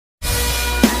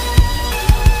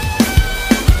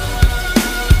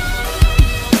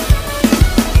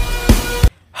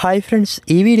Hi friends,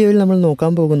 ഈ വീഡിയോയിൽ നമ്മൾ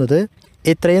നോക്കാൻ പോകുന്നത്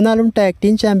ഇത്രയും നാളും ടാഗ്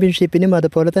ടീം ചാമ്പ്യൻഷിപ്പിനും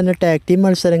അതുപോലെ തന്നെ ടാഗ് ടീം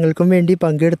മത്സരങ്ങൾക്കും വേണ്ടി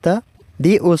പങ്കെടുത്ത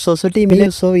ദി ഉസോസ് ടീമിലെ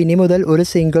ഉസോ ഇനി മുതൽ ഒരു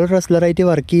സിംഗിൾ റെസ്ലറായിട്ട്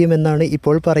വർക്ക് ചെയ്യുമെന്നാണ്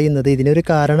ഇപ്പോൾ പറയുന്നത്. ഇതിനൊരു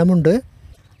കാരണമുണ്ട്.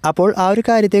 അപ്പോൾ ആ ഒരു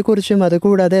കാര്യത്തെക്കുറിച്ചും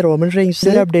അതുകൂടാതെ റോമൻ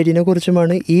റെയിൻസിൻ്റെ അപ്ഡേറ്റിനെ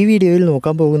കുറിച്ചുമാണ് ഈ വീഡിയോയിൽ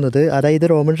നോക്കാൻ പോകുന്നത്. അതായത്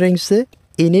റോമൻ റെയിൻസ്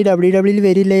ഇനി WWE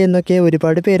വരില്ലേ എന്നൊക്കെ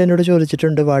ഒരുപാട് പേരെന്നോട്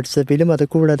ചോദിച്ചിട്ടുണ്ട് വാട്സപ്പിലും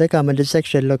അതുകൂടാതെ കമൻറ്റ്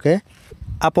സെക്ഷനിലൊക്കെ.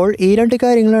 അപ്പോൾ ഈ രണ്ട്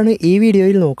കാര്യങ്ങളാണ് ഈ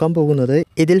വീഡിയോയിൽ നോക്കാൻ പോകുന്നത്.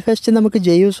 ഇതിൽ ഫസ്റ്റ് നമുക്ക്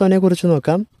ജയ് ഉസോനെ കുറിച്ച്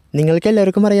നോക്കാം. നിങ്ങൾക്ക്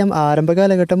എല്ലാവർക്കും അറിയാം, ആരംഭ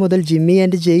കാലഘട്ടം മുതൽ ജിമ്മി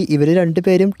ആൻഡ് ജയ് ഇവർ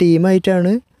രണ്ടുപേരും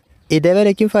ടീമായിട്ടാണ്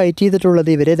ഇതേവരേക്കും ഫൈറ്റ്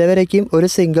ചെയ്തിട്ടുള്ളത്. ഇവരിതേവരേക്കും ഒരു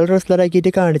സിംഗിൾ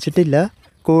റെസ്ലറാക്കിയിട്ട് കാണിച്ചിട്ടില്ല.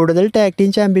 കൂടുതൽ ടാഗ്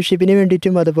ടീം ചാമ്പ്യൻഷിപ്പിന്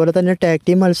വേണ്ടിയിട്ടും അതുപോലെ തന്നെ ടാഗ്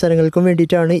ടീം മത്സരങ്ങൾക്കും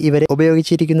വേണ്ടിയിട്ടാണ് ഇവരെ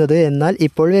ഉപയോഗിച്ചിരിക്കുന്നത്. എന്നാൽ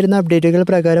ഇപ്പോൾ വരുന്ന അപ്ഡേറ്റുകൾ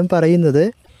പ്രകാരം പറയുന്നത്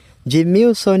ജിമ്മി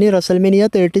ഉസോന് റസൽമേനിയ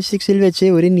 36 വെച്ച്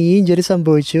ഒരു നീ ഇഞ്ചുറി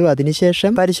സംഭവിച്ചു.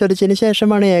 അതിനുശേഷം പരിശോധിച്ചതിന്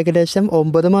ശേഷമാണ് ഏകദേശം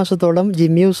 9 മാസത്തോളം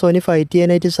ജിമ്മി ഉസോന് ഫൈറ്റ്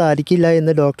ചെയ്യാനായിട്ട് സാധിക്കില്ല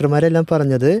എന്ന് ഡോക്ടർമാരെല്ലാം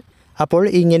പറഞ്ഞത്. അപ്പോൾ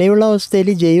ഇങ്ങനെയുള്ള അവസ്ഥയിൽ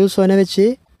ജയ് ഉസോനെ വെച്ച്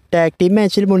ടാഗ് ടീം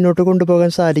മാച്ചിൽ മുന്നോട്ട്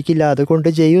കൊണ്ടുപോകാൻ സാധിക്കില്ല. അതുകൊണ്ട്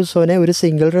ജയ് ഉസോനെ ഒരു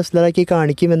സിംഗിൾ റെസ്ലറാക്കി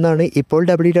കാണിക്കുമെന്നാണ് ഇപ്പോൾ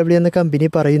WWE എന്ന കമ്പനി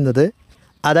പറയുന്നത്.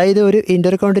 അതായത് ഒരു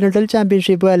ഇന്റർ കോണ്ടിനെന്റൽ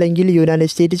ചാമ്പ്യൻഷിപ്പ് അല്ലെങ്കിൽ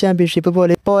യുണൈറ്റഡ് സ്റ്റേറ്റ് ചാമ്പ്യൻഷിപ്പ്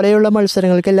പോലെയുള്ള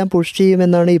മത്സരങ്ങൾക്കെല്ലാം പുഷ്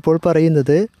ചെയ്യുമെന്നാണ് ഇപ്പോൾ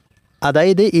പറയുന്നത്.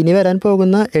 അതായത് ഇനി വരാൻ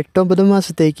പോകുന്ന 8-9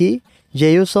 മാസത്തേക്ക്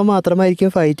ജയ് ഉസോ മാത്രമായിരിക്കും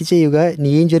ഫൈറ്റ് ചെയ്യുക.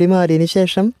 നീ ഇഞ്ചുറി മാറിയതിന്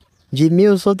ശേഷം ജിമ്മി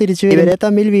ഉസോ തിരിച്ചു ഇവരെ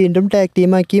തമ്മിൽ വീണ്ടും ടാഗ്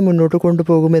ടീമാക്കി മുന്നോട്ട്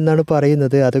കൊണ്ടുപോകുമെന്നാണ്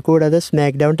പറയുന്നത്. അതുകൂടാതെ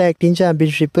smack down tag team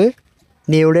championship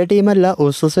നിയുടെ ടീമല്ല,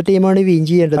 Usos ടീമാണ് വിൻ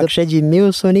ചെയ്യേണ്ടത്. പക്ഷേ ജിമ്മി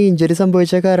ഉസോന് ഇഞ്ചുറി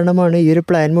സംഭവിച്ച കാരണമാണ് ഈ ഒരു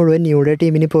പ്ലാൻ മുഴുവൻ നിയുടെ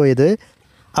ടീമിന് പോയത്.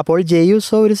 അപ്പോൾ ജയ്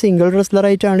ഉസോ ഒരു സിംഗിൾ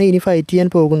റെസ്ലറായിട്ടാണ് ഇനി ഫൈറ്റ് ചെയ്യാൻ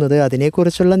പോകുന്നത്.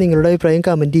 അതിനെക്കുറിച്ചുള്ള നിങ്ങളുടെ അഭിപ്രായം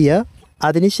കമൻറ്റ് ചെയ്യുക.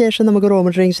 അതിനുശേഷം നമുക്ക്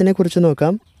റോമൻ റെയിൻസിനെ കുറിച്ച്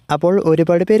നോക്കാം. അപ്പോൾ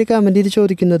ഒരുപാട് പേര് കമൻറ്റ് ചെയ്ത്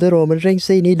ചോദിക്കുന്നത് റോമൻ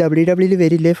റെയിൻസ് ഇനി WWE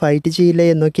വരില്ലേ, ഫൈറ്റ് ചെയ്യില്ലേ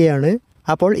എന്നൊക്കെയാണ്.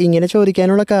 അപ്പോൾ ഇങ്ങനെ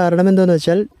ചോദിക്കാനുള്ള കാരണം എന്താണെന്ന്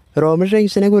വെച്ചാൽ റോമൻ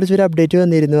റെയിൻസിനെ കുറിച്ചൊരു അപ്ഡേറ്റ്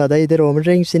വന്നിരുന്നു. അതായത് റോമൻ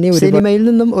റെയിൻസിന് സിനിമയിൽ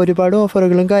നിന്നും ഒരുപാട്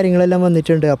ഓഫറുകളും കാര്യങ്ങളെല്ലാം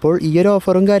വന്നിട്ടുണ്ട്. അപ്പോൾ ഈ ഒരു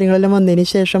ഓഫറും കാര്യങ്ങളെല്ലാം വന്നതിന്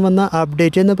ശേഷം വന്ന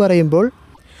അപ്ഡേറ്റ് എന്ന് പറയുമ്പോൾ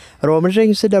റോമൻ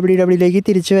റെയിൻസ് WWE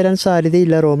തിരിച്ചു വരാൻ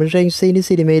സാധ്യതയില്ല. റോമൻ റെയിൻസ് ഇനി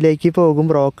സിനിമയിലേക്ക് പോകും.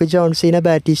 റോക്ക്, ജോൺ സീന,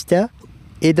 ബാറ്റിസ്റ്റ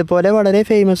ഇതുപോലെ വളരെ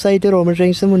ഫേമസ് ആയിട്ട് റോമൻ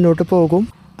റെയിൻസ് മുന്നോട്ട് പോകും.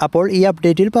 അപ്പോൾ ഈ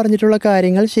അപ്ഡേറ്റിൽ പറഞ്ഞിട്ടുള്ള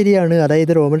കാര്യങ്ങൾ ശരിയാണ്.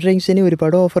 അതായത് റോമൻ റെയിൻസിന്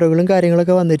ഒരുപാട് ഓഫറുകളും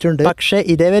കാര്യങ്ങളൊക്കെ വന്നിട്ടുണ്ട്. പക്ഷേ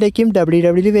ഇതേവരേക്കും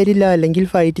WWE വരില്ല അല്ലെങ്കിൽ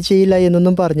ഫൈറ്റ് ചെയ്യില്ല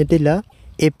എന്നൊന്നും പറഞ്ഞിട്ടില്ല.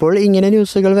 ഇപ്പോൾ ഇങ്ങനെ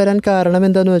ന്യൂസുകൾ വരാൻ കാരണം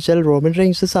എന്താണെന്ന് വെച്ചാൽ റോമൻ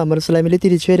റെയിൻസ് സമ്മർ സ്ലാമിൽ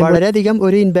തിരിച്ചു വരും വളരെയധികം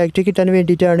ഒരു ഇമ്പാക്റ്റ് കിട്ടാൻ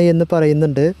വേണ്ടിയിട്ടാണ് എന്ന്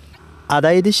പറയുന്നുണ്ട്.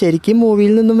 അതായത് ശരിക്കും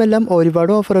മൂവിയിൽ നിന്നുമെല്ലാം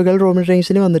ഒരുപാട് ഓഫറുകൾ റോമൻ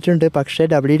റെയിൻസിന് വന്നിട്ടുണ്ട്. പക്ഷേ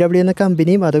WWE എന്ന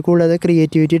കമ്പനിയും അതുകൂടാതെ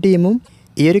ക്രിയേറ്റിവിറ്റി ടീമും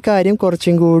ഈ ഒരു കാര്യം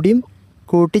കുറച്ചും കൂടിയും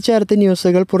കൂട്ടിച്ചേർത്ത്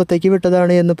ന്യൂസുകൾ പുറത്തേക്ക്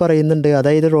വിട്ടതാണ് എന്ന് പറയുന്നുണ്ട്.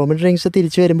 അതായത് റോമൻ റെയിൻസ്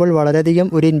തിരിച്ചു വരുമ്പോൾ വളരെയധികം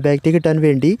ഒരു ഇമ്പാക്റ്റ് കിട്ടാൻ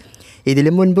വേണ്ടി.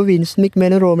 ഇതിനു മുൻപ് വിൻസ്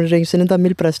മിക്മാനും റോമൻ റെയിൻസിനും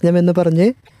തമ്മിൽ പ്രശ്നമെന്ന് പറഞ്ഞ്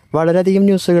വളരെയധികം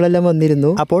ന്യൂസുകളെല്ലാം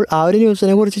വന്നിരുന്നു. അപ്പോൾ ആ ഒരു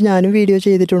ന്യൂസിനെ കുറിച്ച് ഞാനും വീഡിയോ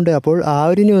ചെയ്തിട്ടുണ്ട്. അപ്പോൾ ആ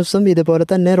ഒരു ന്യൂസും ഇതുപോലെ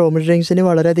തന്നെ റോമൻ റെയിൻസിന്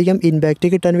വളരെയധികം ഇമ്പാക്റ്റ്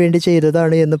കിട്ടാൻ വേണ്ടി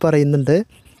ചെയ്തതാണ് എന്ന് പറയുന്നുണ്ട്.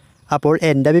 അപ്പോൾ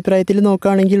എൻ്റെ അഭിപ്രായത്തിൽ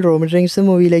നോക്കുകയാണെങ്കിൽ റോമൻ റെയിൻസ്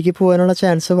മൂവിയിലേക്ക് പോകാനുള്ള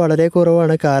ചാൻസ് വളരെ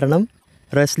കുറവാണ്. കാരണം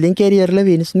റെസ്ലിംഗ് കരിയറിൽ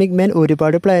വിൻസ് മിക്മാൻ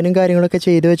ഒരുപാട് പ്ലാനും കാര്യങ്ങളൊക്കെ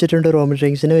ചെയ്തു വെച്ചിട്ടുണ്ട് റോമൻ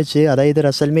റെയിൻസിനെ വെച്ച്. അതായത്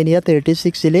WrestleMania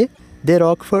 36 the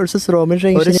rock versus Roman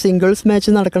Reigns ഒരു സിംഗിൾസ്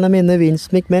മാച്ച് നടക്കണമെന്ന് വിൻസ്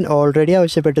മിക്മാൻ ഓൾറെഡി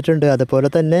ആവശ്യപ്പെട്ടിട്ടുണ്ട്. അതുപോലെ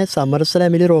തന്നെ summer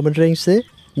സ്ലാമിൽ Roman Reigns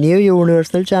new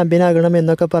universal champion ആകണം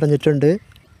എന്നൊക്കെ പറഞ്ഞിട്ടുണ്ട്.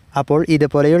 അപ്പോൾ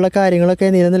ഇതുപോലെയുള്ള കാര്യങ്ങളൊക്കെ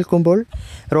നിലനിൽക്കുമ്പോൾ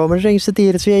റോമൻ റെയിൻസ്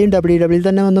തീർച്ചയായും WWE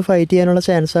തന്നെ വന്ന് ഫൈറ്റ് ചെയ്യാനുള്ള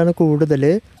ചാൻസാണ് കൂടുതൽ.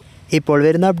 ഇപ്പോൾ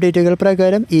വരുന്ന അപ്ഡേറ്റുകൾ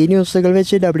പ്രകാരം ഈ ന്യൂസുകൾ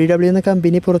വെച്ച് WWE എന്ന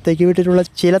കമ്പനി പുറത്തേക്ക് വിട്ടിട്ടുള്ള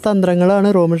ചില തന്ത്രങ്ങളാണ്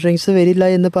റോമൻ റെയിൻസ് വരില്ല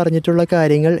എന്ന് പറഞ്ഞിട്ടുള്ള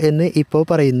കാര്യങ്ങൾ എന്ന് ഇപ്പോൾ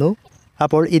പറയുന്നു.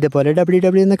 അപ്പോൾ ഇതുപോലെ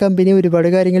WWE എന്ന കമ്പനി ഒരുപാട്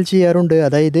കാര്യങ്ങൾ ചെയ്യാറുണ്ട്.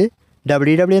 അതായത്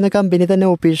WWE എന്ന കമ്പനി തന്നെ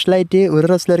ഒഫീഷ്യലായിട്ട് ഒരു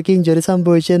റെസ്ലർക്ക് ഇഞ്ചുറി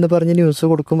സംഭവിച്ചു എന്ന് പറഞ്ഞ് ന്യൂസ്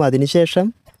കൊടുക്കും. അതിനുശേഷം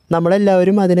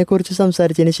നമ്മളെല്ലാവരും അതിനെക്കുറിച്ച്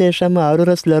സംസാരിച്ചതിന് ശേഷം ആ ഒരു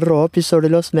wrestler raw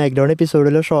എപ്പിസോഡിലോ smack down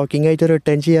എപ്പിസോഡിലോ shocking ആയിട്ട്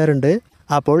റിട്ടേൺ ചെയ്യാറുണ്ട്.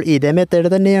 അപ്പോൾ ഇതേ മെത്തേഡ്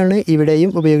തന്നെയാണ് ഇവിടെയും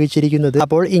ഉപയോഗിച്ചിരിക്കുന്നത്.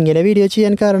 അപ്പോൾ ഇങ്ങനെ വീഡിയോ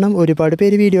ചെയ്യാൻ കാരണം ഒരുപാട്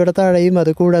പേര് വീഡിയോയുടെ താഴെയും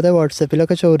അതുകൂടാതെ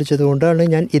വാട്സപ്പിലൊക്കെ ചോദിച്ചതുകൊണ്ടാണ്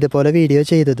ഞാൻ ഇതുപോലെ വീഡിയോ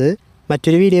ചെയ്തത്.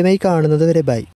 മറ്റൊരു വീഡിയോയുമായി കാണുന്നത് വരെ ബൈ.